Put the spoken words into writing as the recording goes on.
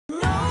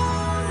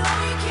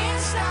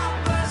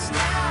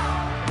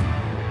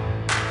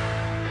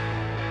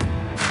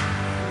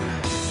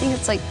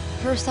It's like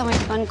first time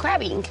I've gone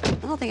crabbing. I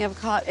don't think I've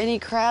caught any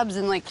crabs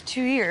in like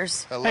 2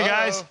 years. Hello. Hey,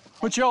 guys.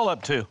 What y'all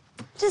up to?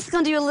 Just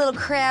gonna do a little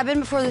crabbing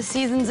before the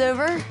season's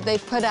over. They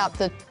put out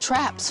the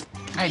traps.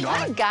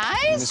 Hi,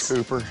 guys. Miss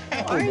Cooper.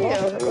 How are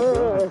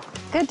you?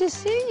 Good to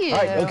see you. All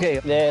right, okay,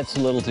 that's a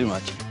little too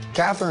much.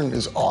 Catherine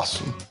is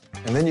awesome.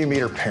 And then you meet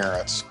her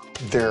parents.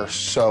 They're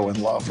so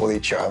in love with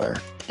each other.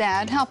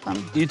 Dad, help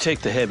him. You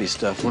take the heavy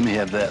stuff. Let me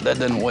have that. That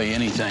doesn't weigh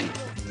anything.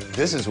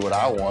 This is what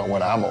I want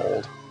when I'm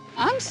old.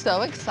 I'm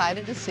so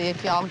excited to see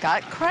if y'all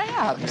got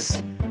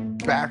crabs.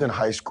 Back in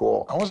high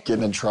school, I was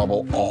getting in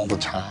trouble all the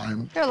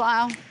time. Here,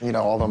 Lyle. You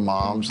know, all the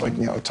moms, like,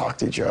 you know, talk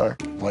to each other.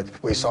 Like,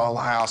 we saw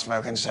Lyle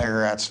smoking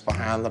cigarettes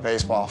behind the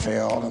baseball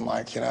field, and,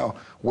 like, you know,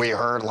 we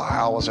heard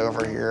Lyle was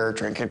over here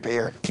drinking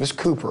beer. Miss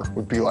Cooper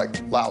would be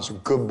like, Lyle's a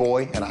good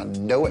boy, and I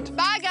know it.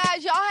 Bye,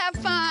 guys. Y'all have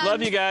fun.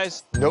 Love you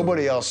guys.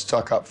 Nobody else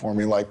stuck up for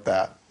me like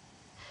that.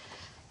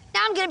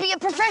 Now I'm gonna be a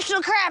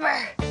professional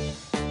crabber.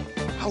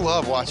 I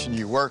love watching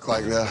you work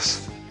like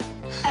this.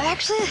 I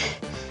actually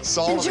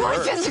enjoy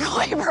physical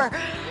labor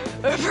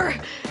over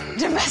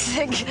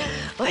domestic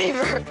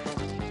labor.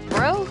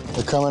 Bro?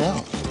 They're coming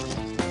out.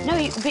 No,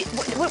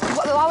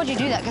 why would you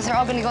do that? Because they're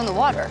all gonna go in the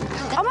water.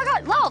 Oh my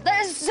God, Lyle,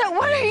 that is so,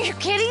 what, are you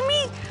kidding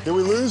me? Did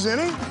we lose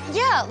any?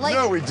 Yeah, like.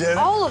 No, we didn't.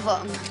 All of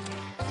them.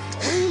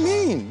 What do you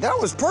mean? That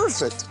was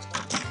perfect.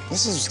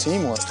 This is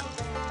teamwork.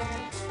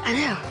 I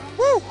know.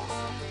 Woo!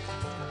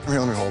 Here,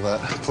 let me hold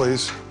that,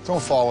 please.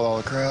 Don't fall with all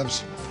the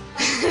crabs.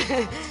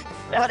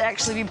 That would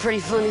actually be pretty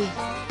funny.